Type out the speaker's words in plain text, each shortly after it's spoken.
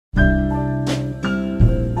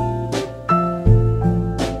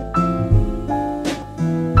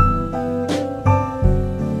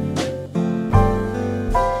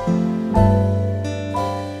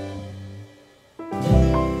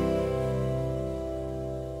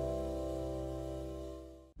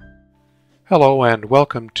Hello and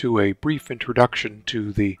welcome to a brief introduction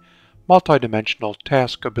to the Multidimensional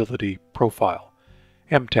Task Ability Profile,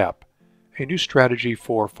 MTAP, a new strategy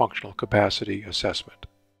for functional capacity assessment.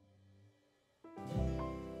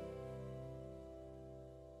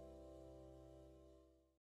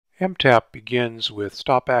 MTAP begins with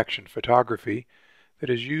stop-action photography that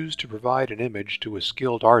is used to provide an image to a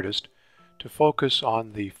skilled artist to focus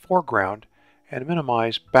on the foreground and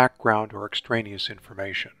minimize background or extraneous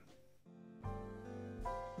information.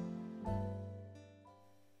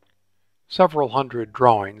 Several hundred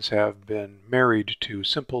drawings have been married to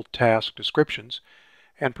simple task descriptions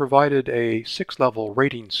and provided a 6-level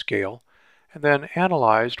rating scale, and then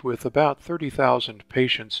analyzed with about 30,000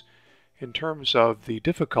 patients in terms of the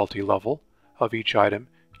difficulty level of each item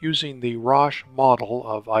using the Rasch model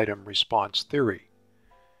of item response theory.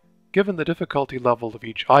 Given the difficulty level of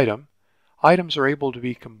each item, items are able to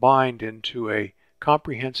be combined into a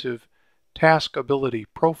comprehensive task ability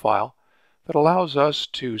profile that allows us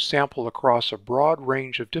to sample across a broad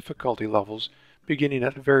range of difficulty levels, beginning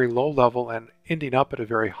at a very low level and ending up at a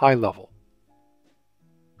very high level.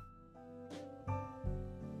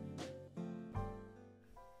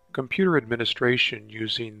 Computer administration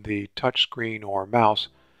using the touchscreen or mouse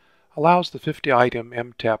allows the 50-item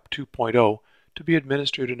MTAP 2.0 to be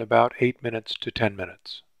administered in about 8 minutes to 10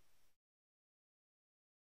 minutes.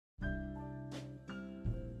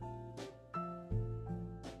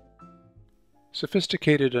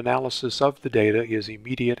 Sophisticated analysis of the data is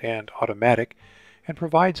immediate and automatic and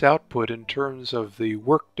provides output in terms of the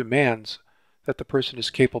work demands that the person is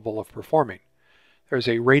capable of performing. There's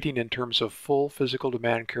a rating in terms of full physical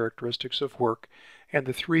demand characteristics of work and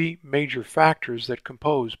the 3 major factors that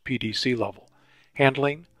compose PDC level: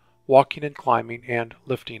 handling, walking and climbing, and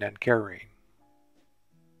lifting and carrying.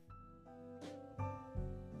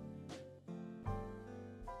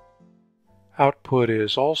 Output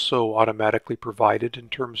is also automatically provided in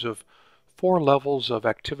terms of 4 levels of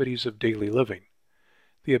activities of daily living.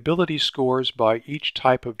 The ability scores by each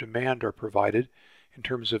type of demand are provided in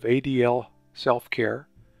terms of ADL self-care,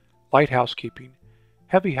 light housekeeping,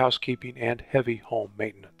 heavy housekeeping, and heavy home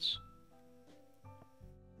maintenance.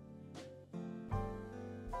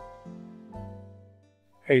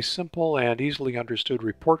 A simple and easily understood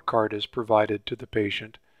report card is provided to the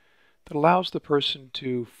patient that allows the person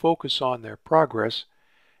to focus on their progress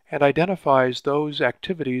and identifies those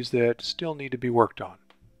activities that still need to be worked on.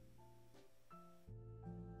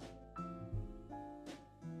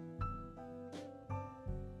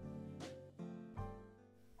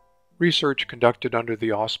 Research conducted under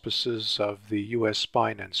the auspices of the U.S.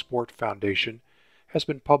 Spine and Sport Foundation has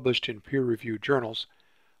been published in peer-reviewed journals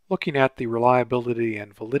looking at the reliability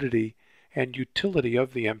and validity and utility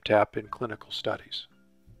of the MTAP in clinical studies.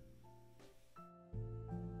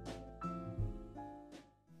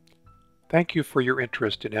 Thank you for your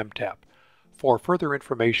interest in MTAP. For further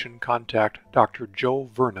information, contact Dr. Joe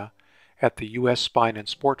Verna at the U.S. Spine and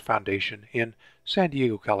Sport Foundation in San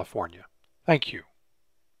Diego, California. Thank you.